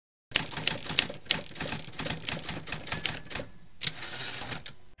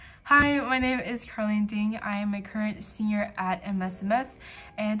Hi, my name is Karlene. I am a current senior at MSMS,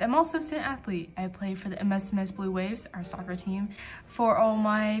 and I'm also a student athlete. I play for the MSMS Blue Waves, our soccer team. For all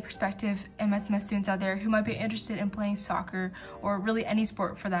my prospective MSMS students out there who might be interested in playing soccer, or really any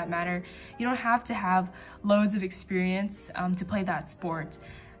sport for that matter, you don't have to have loads of experience to play that sport.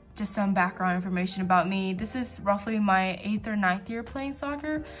 Just some background information about me. This is roughly my 8th or 9th year playing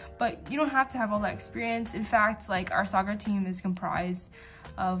soccer, but you don't have to have all that experience. In fact, our soccer team is comprised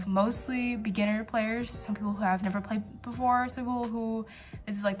of mostly beginner players, some people who have never played before, some people who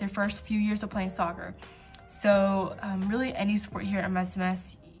this is their first few years of playing soccer. So really any sport here at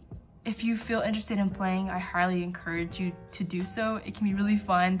MSMS, if you feel interested in playing, I highly encourage you to do so. It can be really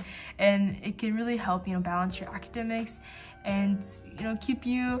fun and it can really help, balance your academics and, keep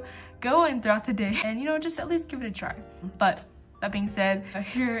you going throughout the day and, just at least give it a try. But that being said,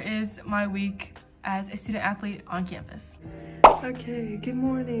 here is my week as a student athlete on campus. Okay, good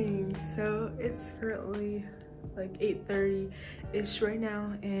morning. So it's currently 8:30-ish right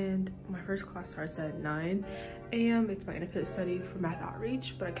now, and my first class starts at 9 a.m. It's my independent study for math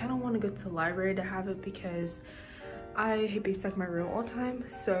outreach, but I kind of want to go to the library to have it because I hate being stuck in my room all the time.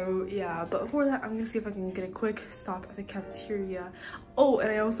 So yeah, but before that, I'm gonna see if I can get a quick stop at the cafeteria. Oh,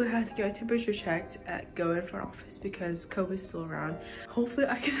 and I also have to get my temperature checked at Go in front office because COVID's still around. Hopefully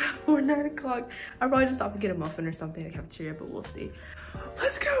I can before 9 o'clock. I'll probably just stop and get a muffin or something at the cafeteria, but we'll see.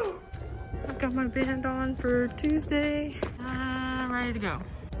 Let's go. I've got my band on for Tuesday. Ready to go.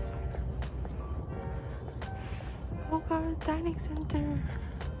 Walker Dining Center.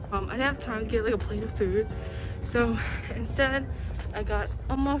 I didn't have time to get a plate of food, so instead I got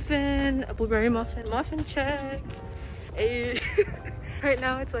a muffin, a blueberry muffin, muffin check. Right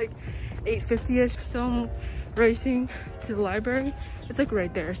now it's 8:50-ish, so I'm racing to the library. It's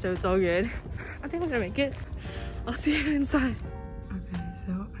right there, so it's all good. I think I'm gonna make it. I'll see you inside. Okay,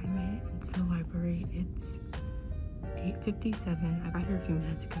 so I made it into the library. It's 8:57. I got here a few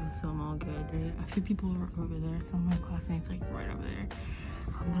minutes ago, so I'm all good. A few people are over there. Some of my classmates right over there.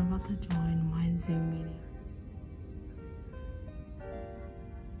 I'm about to join my Zoom meeting.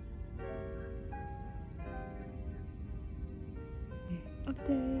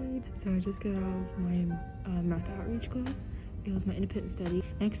 Update. So I just got out of my math outreach class. It was my independent study.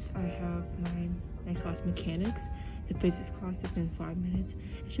 Next, I have my next class, mechanics. The physics class is in 5 minutes.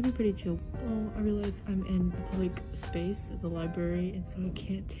 It should be pretty chill. Oh, I realized I'm in the public space of the library, and so I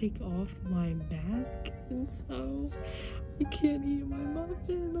can't take off my mask, and so I can't eat my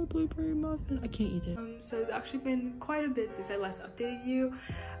muffin, my blueberry muffin. I can't eat it. So it's actually been quite a bit since I last updated you,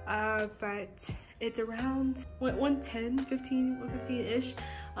 but it's around 1:15-ish.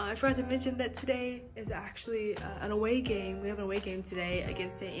 I forgot to mention that today is actually an away game. We have an away game today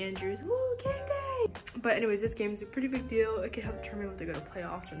against St. Andrews. Woo, game day! But anyways, this game is a pretty big deal. It can help determine if they're going to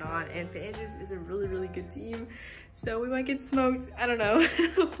playoffs or not. And St. Andrews is a really, really good team. So we might get smoked. I don't know.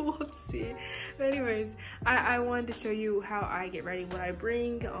 We'll see. But anyways, I wanted to show you how I get ready, what I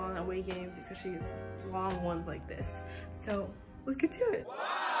bring on away games, especially long ones like this. So let's get to it.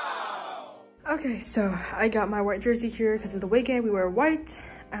 Wow! Okay, so I got my white jersey here because of the away game. We wear white.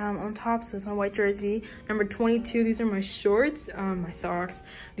 On top, so it's my white jersey. Number 22, these are my shorts, my socks.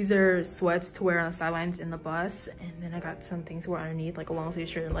 These are sweats to wear on the sidelines in the bus. And then I got some things to wear underneath, like a long sleeve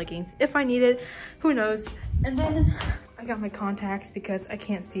shirt and leggings, if I need it, who knows. And then I got my contacts because I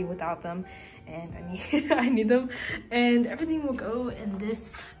can't see without them, and I need them. And everything will go in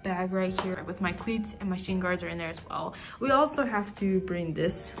this bag right here with my cleats, and my shin guards are in there as well. We also have to bring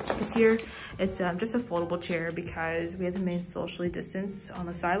this here. It's just a foldable chair because we have to remain socially distanced on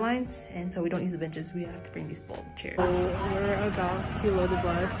the sidelines, and so we don't use the benches. We have to bring these foldable chairs. So we're about to load the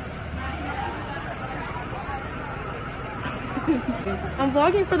bus. I'm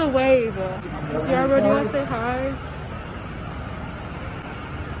vlogging for the wave. Sierra, do you want to say hi?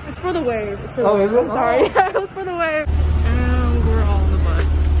 It's for the wave. It's for the wave. I'm sorry. It was for the wave. And we're all on the bus.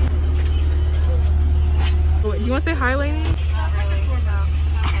 Wait, do you want to say hi, Lainey?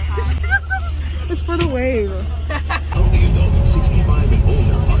 It's for the wave. Only adults 65 and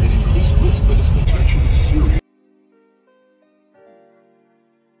older are at increased risk for this contraction.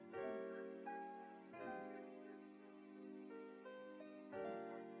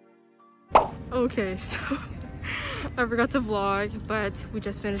 Okay, so I forgot to vlog, but we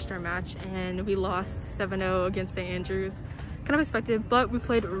just finished our match and we lost 7-0 against St. Andrews. Kind of expected, but we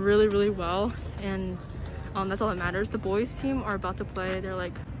played really, really well, and that's all that matters. The boys team are about to play. They're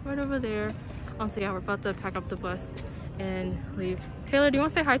right over there. So yeah, we're about to pack up the bus and leave. Taylor, do you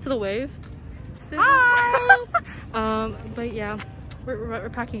want to say hi to the wave? Hi! But yeah, we're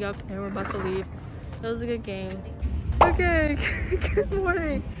packing up and we're about to leave. That was a good game. Okay, good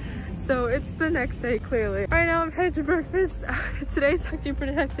morning. So it's the next day, clearly. Right now I'm headed to breakfast. Today's actually a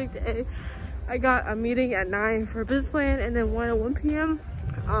pretty hectic day. I got a meeting at 9 for a business plan and then one at 1 p.m.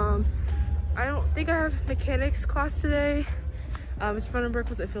 I don't think I have mechanics class today. Ms. Vandenberg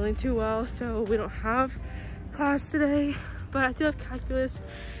wasn't feeling too well, so we don't have class today. But I do have calculus,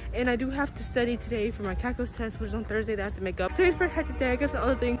 and I do have to study today for my calculus test, which is on Thursday that I have to make up. Today's a pretty hectic day. I guess the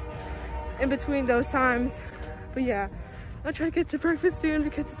other things in between those times. But yeah, I'll try to get to breakfast soon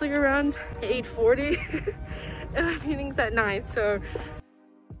because it's like around 8:40 and my meeting's at 9, so.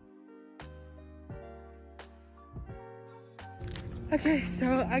 Okay,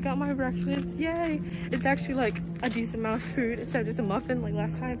 so I got my breakfast, yay! It's actually like a decent amount of food instead of just a muffin like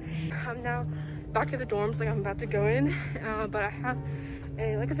last time. I'm now back at the dorms, like I'm about to go in, but I have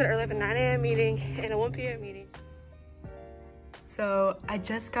a, like I said earlier, a 9 a.m. meeting and a 1 p.m. meeting. So I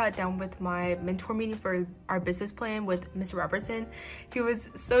just got done with my mentor meeting for our business plan with Mr. Robertson. He was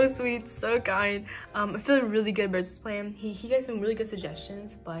so sweet, so kind. I'm feeling really good business plan. He got some really good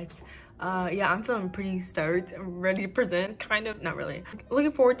suggestions, but yeah, I'm feeling pretty stoked. I'm ready to present, kind of, not really.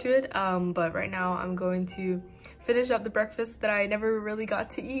 Looking forward to it, but right now I'm going to finish up the breakfast that I never really got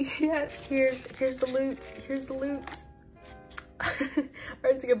to eat yet. Here's the loot, here's the loot.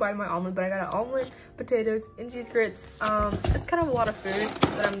 Alright, to get by my omelet, but I got an omelet, potatoes, and cheese grits. It's kind of a lot of food,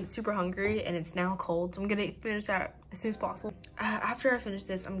 but I'm super hungry and it's now cold, so I'm gonna finish that as soon as possible. After I finish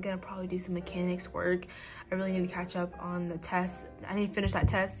this, I'm gonna probably do some mechanics work. I really need to catch up on the test. I need to finish that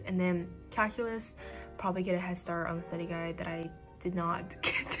test, and then calculus, probably get a head start on the study guide that I did not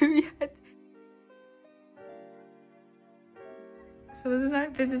get to yet. So this is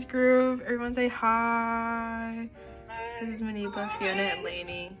our business group. Everyone say hi. This is Maniba, Fiona, and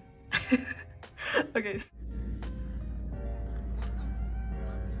Lainey. Okay.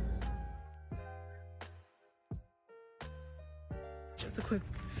 Just a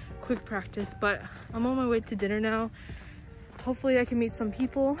quick practice, but I'm on my way to dinner now. Hopefully I can meet some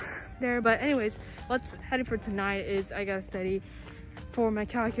people there, but anyways, what's headed for tonight is I gotta study for my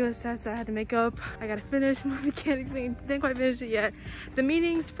calculus test that I had to make up. I gotta finish my mechanics thing. Didn't quite finish it yet. The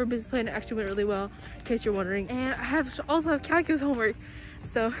meetings for business plan actually went really well, in case you're wondering. And I also have calculus homework.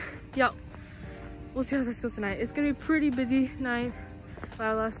 So yeah, we'll see how this goes tonight. It's gonna be a pretty busy night.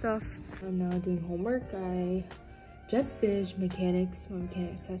 A lot of stuff. I'm now doing homework. I just finished mechanics, my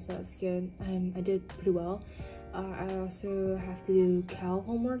mechanics test, so that's good. I did pretty well. I also have to do cal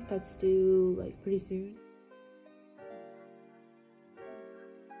homework that's due like pretty soon.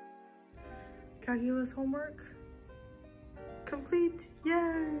 Calculus homework complete,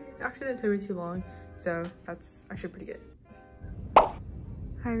 yay! Actually didn't take me too long, so that's actually pretty good.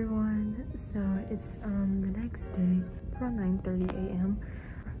 Hi everyone, so it's the next day, around 9:30 a.m.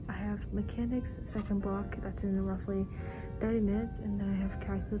 I have mechanics second block, that's in roughly 30 minutes, and then I have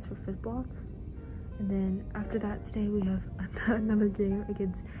calculus for fifth block. And then after that today we have another game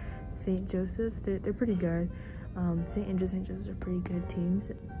against St. Joseph's. They're pretty good. St. Andrews and St. Joseph's are pretty good teams,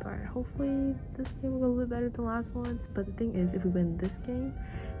 but hopefully this game will go a little bit better than the last one. But the thing is, if we win this game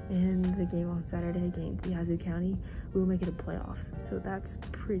and the game on Saturday against Yazoo County, we will make it to playoffs. So that's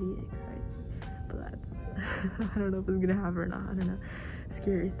pretty exciting. But that's I don't know if it's gonna happen or not. I don't know,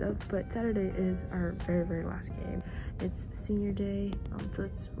 scary stuff. But Saturday is our very last game. It's senior day, so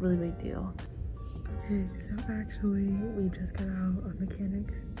it's a really big deal. Okay, so actually we just got out of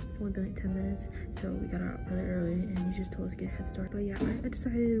mechanics. It's only been like 10 minutes, so we got out really early and he just told us to get a head start. But yeah, I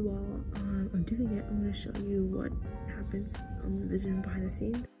decided while I'm doing it, I'm going to show you what happens on the vision behind the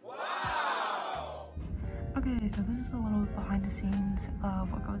scenes. Wow! Okay, so this is a little behind the scenes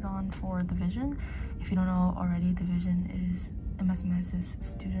of what goes on for the vision. If you don't know already, the vision is MSMS's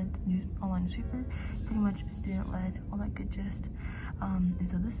student news online newspaper, pretty much student-led, all that good gist. And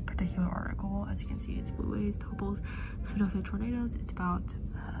so this particular article, as you can see, it's Blue Waves, Topples, Philadelphia Tornadoes. It's about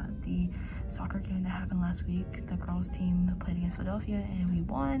the soccer game that happened last week. The girls team played against Philadelphia and we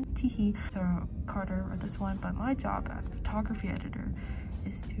won. Teehee. So Carter wrote this one, but my job as photography editor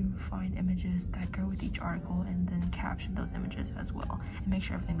is to find images that go with each article and then caption those images as well and make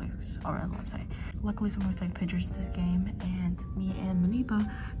sure everything looks alright on the website. Luckily someone took pictures of this game, and me and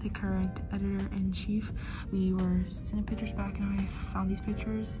Maniba, the current editor-in-chief, we were sending pictures back and I found these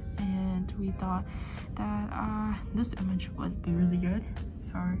pictures and we thought that this image would be really good.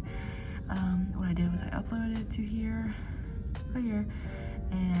 So what I did was I uploaded it to here, right here,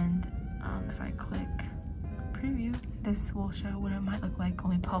 and if I click preview, this will show what it might look like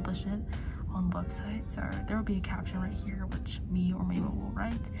when we publish it on the website. So there will be a caption right here which me or Mabel will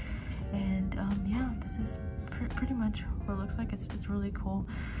write, and yeah, this is pretty much what it looks like. It's really cool.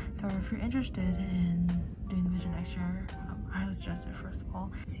 So if you're interested in doing the vision next year, Alright, let's address it first of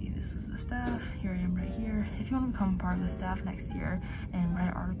all. See, this is the staff. Here I am right here. If you want to become part of the staff next year and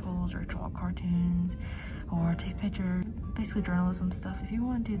write articles or draw cartoons or take pictures, basically journalism stuff, if you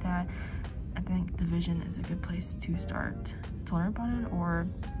want to do that, I think the Vision is a good place to start to learn about it or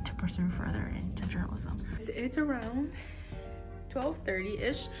to pursue further into journalism. It's around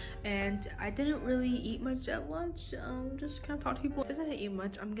 12:30-ish and I didn't really eat much at lunch. Just kind of talk to people. Since I didn't eat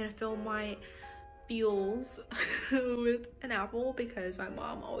much, I'm gonna film my fuels with an apple because my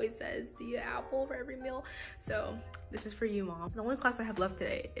mom always says to eat an apple for every meal. So this is for you, Mom. The only class I have left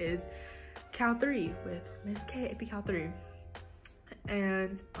today is Cal 3 with Miss K, AP Cal 3.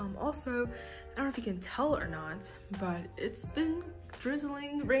 And also, I don't know if you can tell or not, but it's been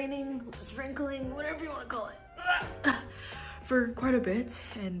drizzling, raining, sprinkling, whatever you want to call it, for quite a bit,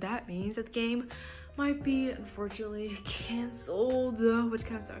 and that means that the game might be unfortunately canceled, which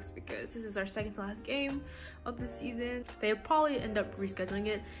kind of sucks because this is our second to last game of the season. They'll probably end up rescheduling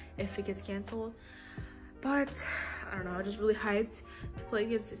it if it gets canceled, but I don't know, I'm just really hyped to play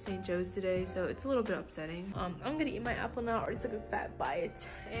against St. Joe's today, so it's a little bit upsetting. I'm gonna eat my apple now, or took a fat bite,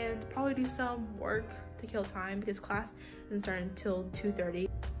 and probably do some work to kill time because class doesn't start until 2:30.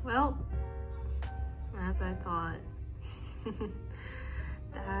 Well, as I thought.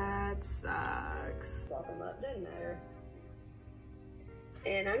 That sucks. Swap them up, doesn't matter.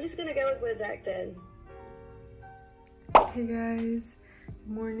 And I'm just gonna go with what Zach said. Hey guys, good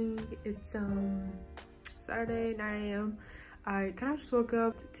morning. It's Saturday, 9 a.m. I kind of just woke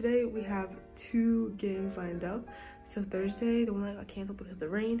up. Today we have 2 games lined up. So Thursday, the one that got canceled because of the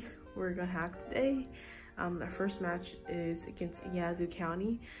rain, we're gonna have today. Our first match is against Yazoo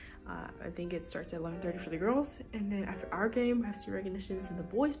County. I think it starts at 11:30 for the girls, and then after our game, we have 2 recognitions, and the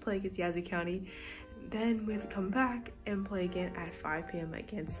boys play against Yazoo County. Then we have to come back and play again at 5 p.m.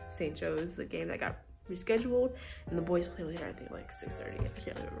 against St. Joe's, the game that got rescheduled, and the boys play later, I think like 6:30. I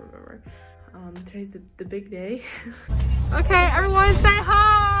can't really remember. Today's the big day. Okay, everyone say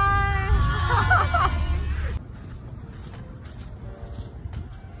hi!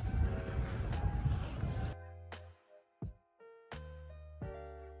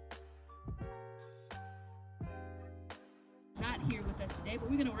 Here with us today, but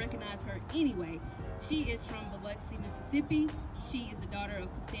we're going to recognize her anyway. She is from Biloxi, Mississippi. She is the daughter of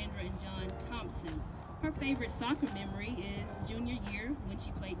Cassandra and John Thompson. Her favorite soccer memory is junior year when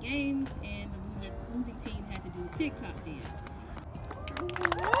she played games and the losing team had to do a TikTok dance.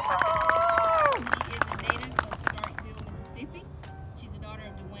 She is a native of Starkville, Mississippi. She's the daughter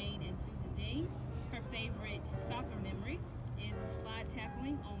of Dwayne and Susan Dean. Her favorite soccer memory is slide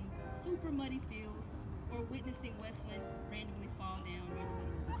tackling on super muddy fields or witnessing Westland randomly fall down near the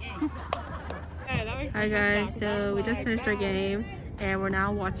middle of the game. Hi guys, so we just finished our game and we're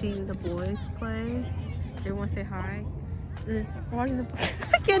now watching the boys play. Everyone say hi. Watching the boys.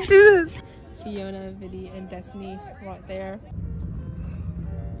 I can't do this. Fiona, Viddy, and Destiny right there.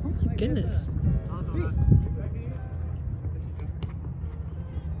 Oh my goodness.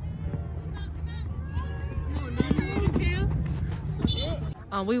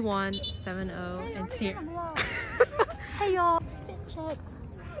 We won 7-0 and tier. Hey y'all. Check.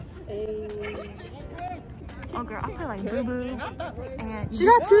 Oh girl, I play like boo boo. And she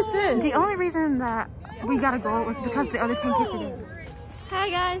got 2 assists. The only reason that we got a goal was because the other team kicked it in. Hi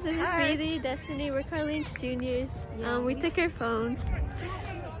guys, this is Breezy, Destiny. We're Karlene's juniors. We took her phone.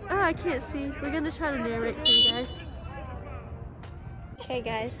 Oh, I can't see. We're gonna try to narrate for you guys. Hey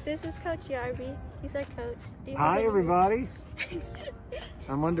guys, this is Coach Yarby. He's our coach. Hi everybody.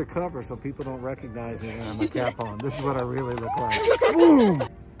 I'm undercover so people don't recognize me when I have my cap on. This is what I really look like. Boom!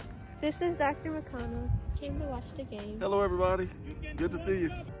 This is Dr. McConnell. Came to watch the game. Hello everybody. Good to see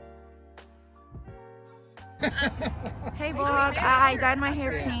you. Hey vlog, I dyed my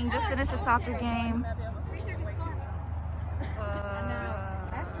hair pink, just finished a soccer game.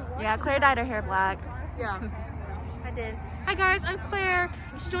 Yeah, Claire dyed her hair black. Yeah, I did. Hi guys, I'm Claire.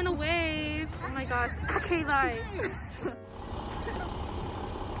 You should join the wave. Oh my gosh. Okay, bye.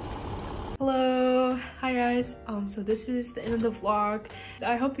 hello, hi guys. So this is the end of the vlog.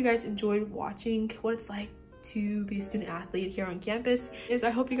 I hope you guys enjoyed watching what it's like to be a student athlete here on campus. I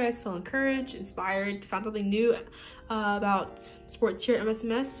hope you guys feel encouraged, inspired, found something new about sports here at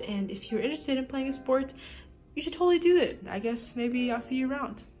MSMS, and if you're interested in playing a sport, you should totally do it. I guess maybe I'll see you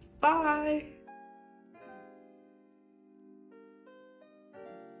around. Bye!